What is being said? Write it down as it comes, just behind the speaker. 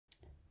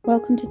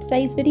Welcome to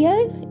today's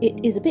video.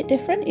 It is a bit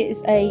different. It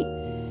is a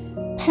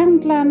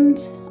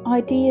Poundland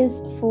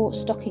ideas for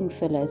stocking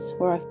fillers,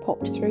 where I've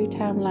popped through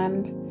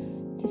Townland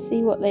to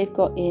see what they've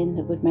got in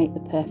that would make the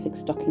perfect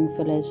stocking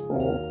fillers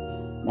for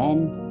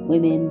men,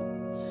 women,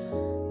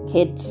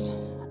 kids,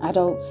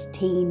 adults,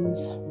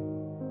 teens,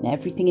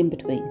 everything in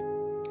between.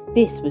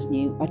 This was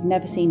new. I'd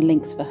never seen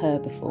links for her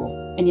before.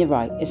 And you're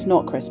right, it's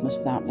not Christmas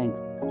without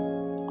links.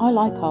 I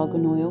like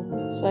argan oil,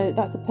 so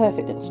that's the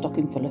perfect little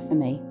stocking filler for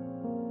me.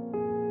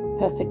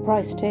 Perfect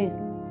price too.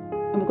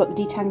 And we've got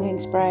the detangling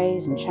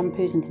sprays and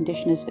shampoos and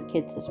conditioners for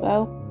kids as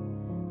well.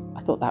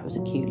 I thought that was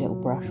a cute little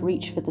brush.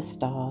 Reach for the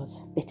stars,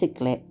 bit of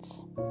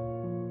glitz.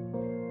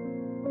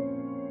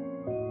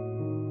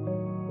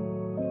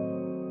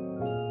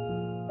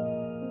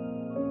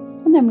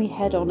 And then we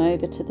head on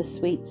over to the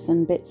sweets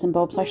and bits and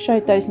bobs. I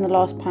showed those in the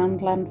last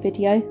Poundland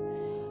video,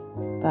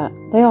 but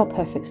they are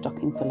perfect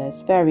stocking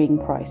fillers, varying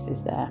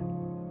prices there.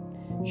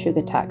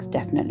 Sugar tax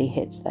definitely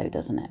hits though,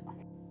 doesn't it?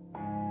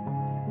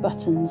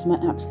 Buttons, my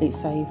absolute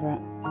favourite.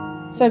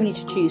 So many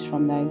to choose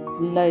from though.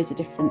 Loads of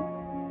different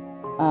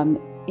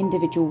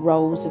individual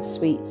rolls of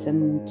sweets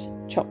and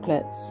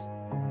chocolates,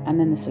 and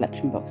then the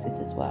selection boxes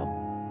as well.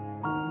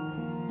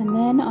 And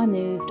then I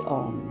moved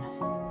on.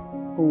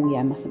 Oh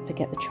yeah, mustn't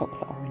forget the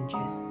chocolate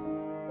oranges.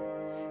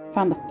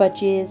 Found the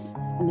fudges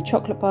and the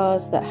chocolate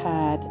bars that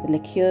had the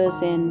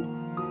liqueurs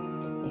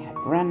in. They had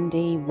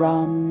brandy,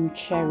 rum,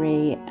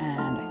 cherry,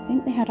 and I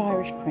think they had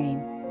Irish cream.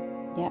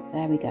 Yep,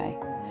 there we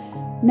go.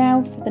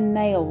 Now for the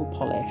nail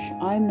polish.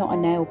 I'm not a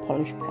nail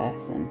polish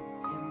person,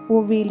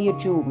 or really a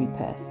jewellery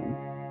person,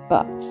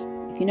 but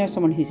if you know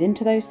someone who's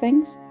into those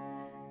things,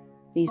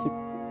 these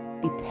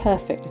would be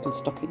perfect little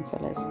stocking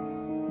fillers.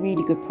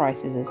 Really good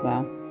prices as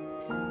well.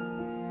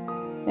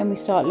 Then we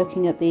start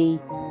looking at the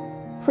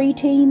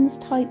pre-teens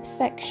type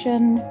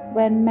section,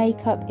 when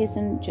makeup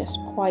isn't just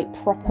quite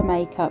proper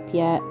makeup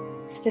yet,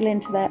 still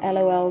into their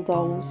LOL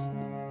dolls.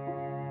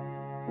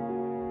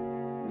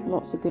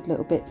 Lots of good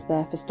little bits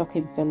there for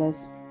stocking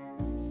fillers.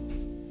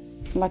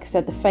 Like I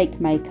said, the fake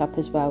makeup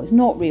as well. It's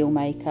not real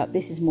makeup.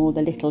 This is more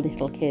the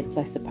little kids,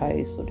 I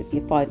suppose, sort of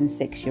your 5 and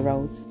 6 year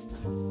olds.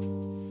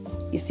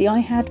 You see, I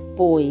had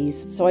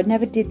boys, so I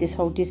never did this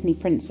whole Disney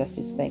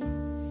princesses thing.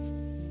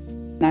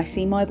 Now,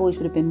 see, my boys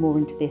would have been more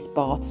into this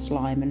bath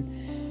slime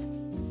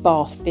and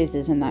bath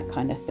fizzes and that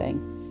kind of thing.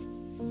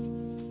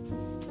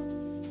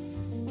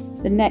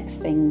 The next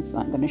things that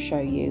I'm going to show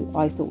you,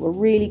 I thought were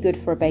really good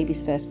for a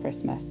baby's first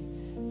Christmas.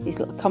 These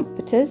little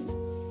comforters.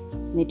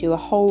 And they do a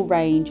whole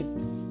range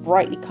of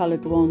brightly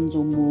coloured ones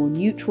or more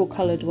neutral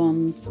coloured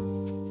ones.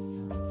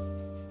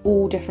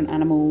 All different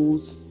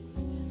animals.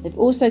 They've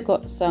also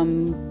got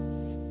some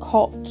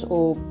cot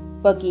or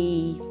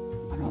buggy,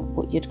 I don't know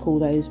what you'd call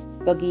those,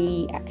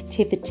 buggy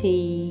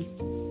activity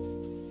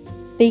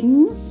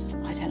things.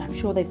 I don't know, I'm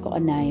sure they've got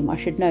a name. I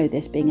should know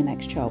this, being an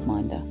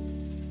ex-childminder.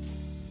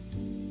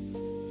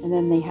 And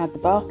then they had the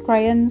bath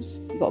crayons.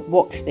 You've got to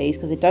watch these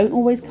because they don't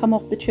always come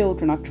off the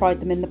children. I've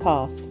tried them in the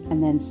past.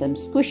 And then some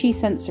squishy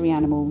sensory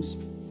animals.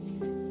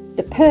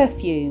 The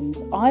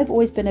perfumes. I've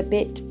always been a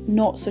bit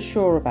not so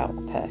sure about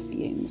the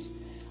perfumes.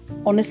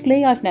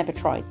 Honestly, I've never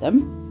tried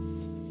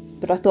them.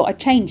 But I thought I'd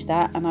change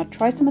that and I'd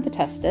try some of the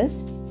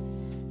testers.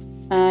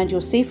 And you'll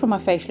see from my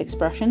facial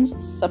expressions,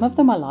 some of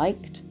them I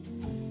liked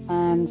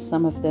and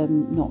some of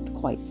them not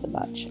quite so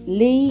much.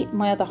 Lee,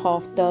 my other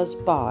half, does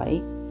buy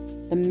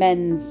the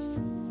men's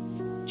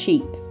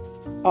cheap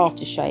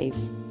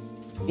aftershaves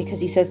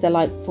because he says they're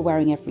like for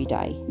wearing every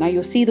day. Now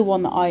you'll see the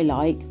one that I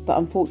like, but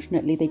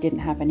unfortunately they didn't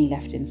have any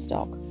left in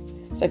stock.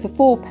 So for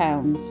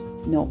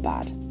 £4, not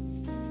bad.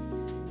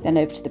 Then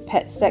over to the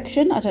pets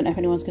section. I don't know if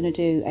anyone's going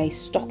to do a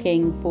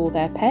stocking for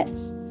their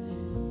pets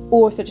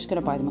or if they're just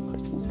going to buy them a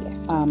Christmas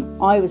gift.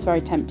 I was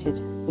very tempted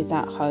with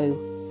that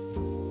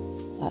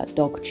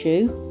dog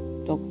chew,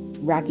 dog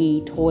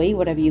raggy toy,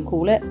 whatever you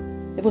call it.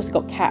 They've also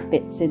got cat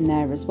bits in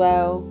there as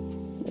well,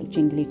 little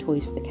jingly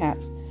toys for the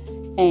cats,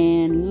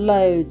 and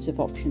loads of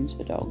options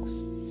for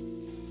dogs.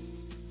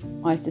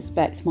 I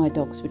suspect my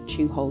dogs would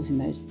chew holes in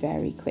those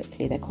very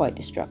quickly. They're quite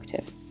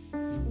destructive.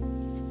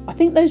 I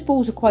think those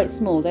balls are quite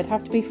small. They'd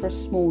have to be for a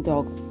small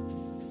dog.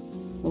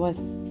 Otherwise,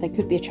 they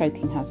could be a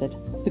choking hazard.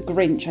 The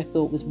Grinch I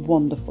thought was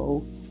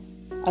wonderful.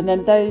 And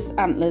then those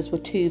antlers were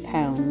 £2.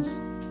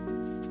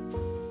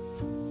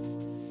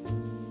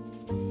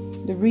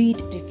 The reed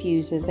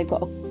diffusers, they've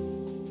got a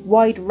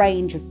wide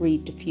range of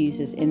reed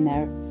diffusers in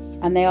there,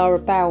 and they are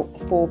about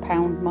the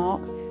 £4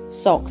 mark.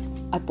 Socks,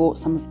 I bought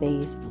some of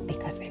these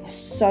because they were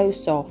so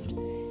soft,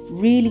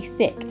 really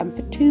thick, and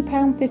for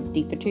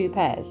 £2.50 for 2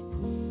 pairs,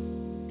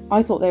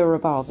 I thought they were a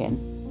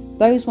bargain.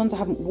 Those ones I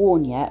haven't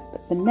worn yet,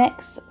 but the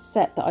next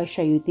set that I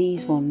show you,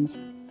 these ones,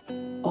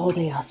 oh,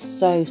 they are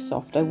so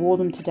soft. I wore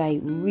them today,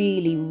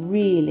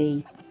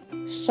 really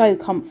so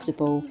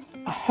comfortable.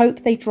 I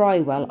hope they dry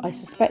well. I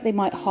suspect they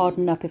might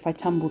harden up if I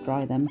tumble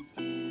dry them.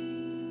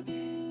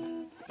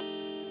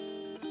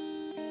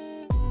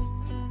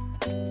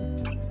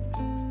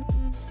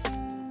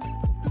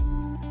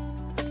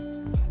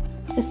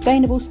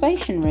 Sustainable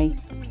stationery.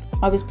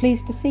 I was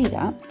pleased to see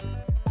that.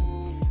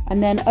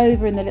 And then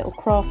over in the little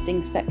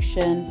crafting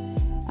section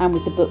and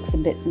with the books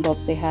and bits and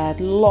bobs, they had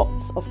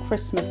lots of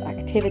Christmas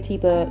activity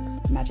books,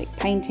 magic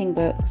painting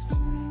books,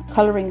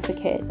 colouring for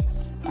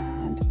kids,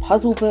 and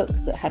puzzle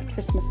books that had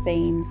Christmas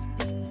themes,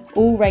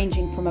 all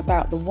ranging from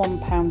about the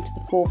 £1 to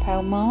the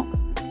 £4 mark.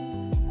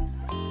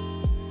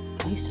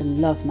 I used to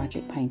love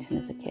magic painting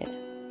as a kid.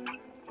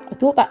 I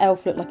thought that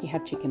elf looked like he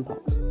had chicken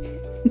pox.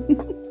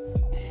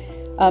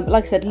 But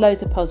like I said,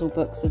 loads of puzzle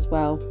books as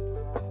well.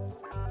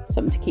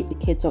 Something to keep the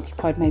kids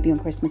occupied maybe on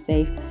Christmas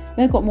Eve.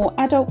 Then I've got more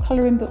adult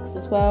colouring books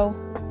as well,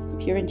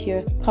 if you're into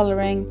your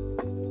colouring.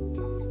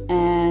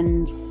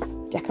 And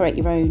decorate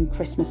your own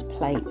Christmas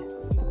plate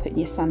for putting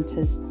your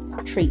Santa's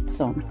treats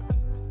on.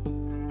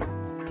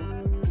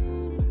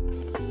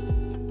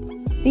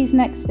 These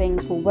next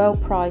things were well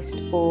priced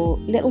for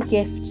little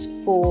gifts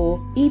for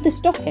either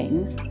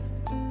stockings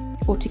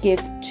or to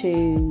give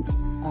to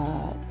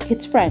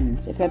kids'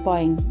 friends if they're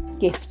buying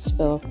gifts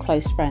for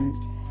close friends.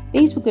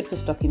 These were good for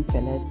stocking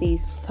fillers.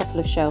 These couple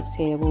of shelves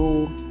here were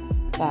all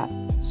that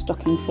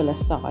stocking filler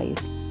size.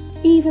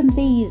 Even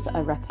these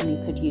I reckon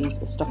you could use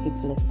as stocking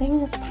fillers. They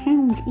were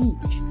 £1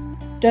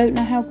 each. Don't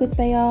know how good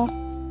they are,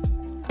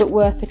 but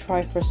worth a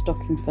try for a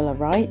stocking filler,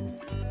 right?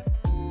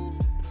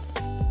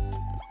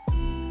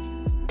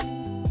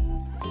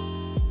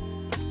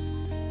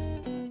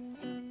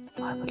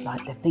 I would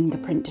like the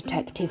fingerprint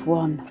detective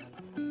one.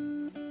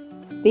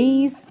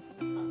 These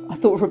I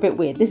thought were a bit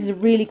weird. This is a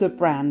really good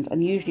brand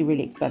and usually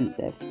really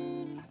expensive.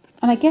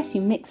 And I guess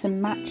you mix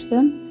and match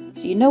them.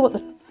 So you know what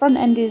the front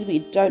end is, but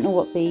you don't know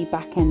what the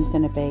back end's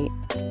going to be.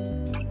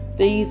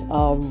 These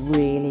are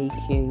really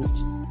cute.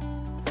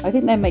 I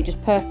think they make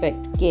just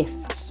perfect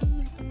gifts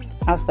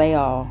as they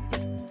are.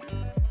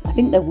 I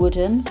think they're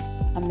wooden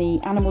and the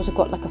animals have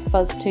got like a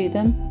fuzz to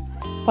them.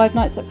 Five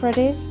Nights at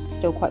Freddy's,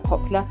 still quite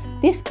popular.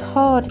 This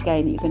card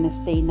game that you're going to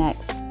see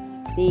next,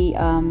 the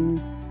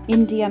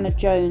Indiana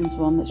Jones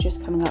one that's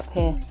just coming up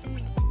here,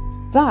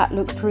 that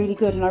looked really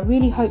good, and I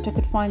really hoped I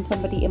could find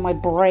somebody in my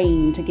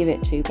brain to give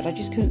it to, but I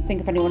just couldn't think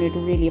of anyone who'd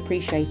really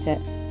appreciate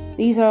it.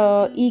 These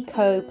are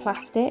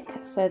eco-plastic,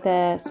 so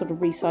they're sort of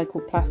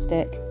recycled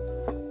plastic,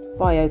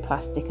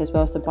 bioplastic as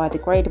well, so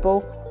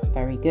biodegradable.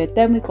 Very good.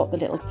 Then we've got the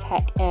little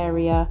tech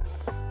area.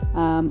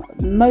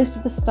 Most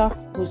of the stuff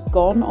was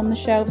gone on the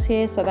shelves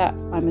here, so that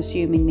I'm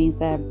assuming means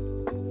they're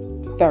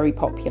very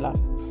popular.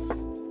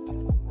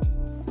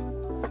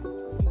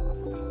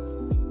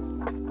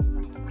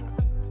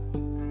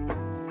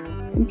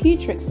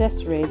 Computer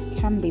accessories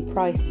can be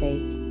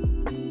pricey,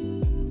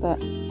 but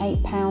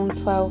 £8,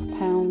 £12.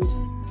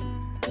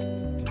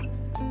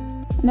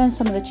 And then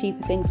some of the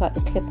cheaper things like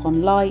the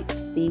clip-on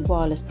lights, the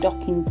wireless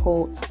docking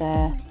ports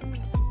there,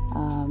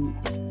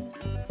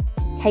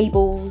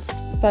 cables,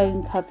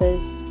 phone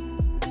covers.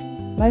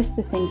 Most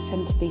of the things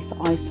tend to be for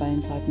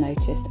iPhones, I've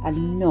noticed,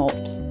 and not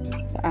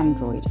for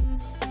Android.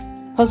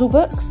 Puzzle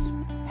books,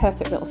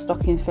 perfect little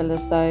stocking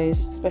fillers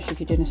those, especially if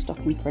you're doing a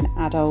stocking for an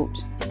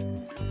adult.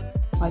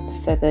 I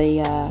prefer the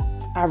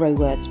arrow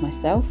words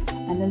myself.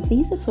 And then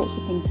these are sorts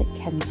of things that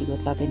Kenzie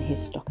would love in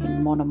his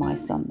stocking, one of my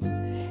sons,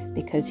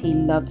 because he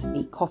loves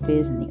the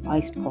coffees and the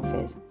iced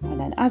coffees. And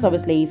then as I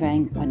was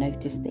leaving, I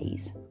noticed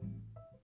these.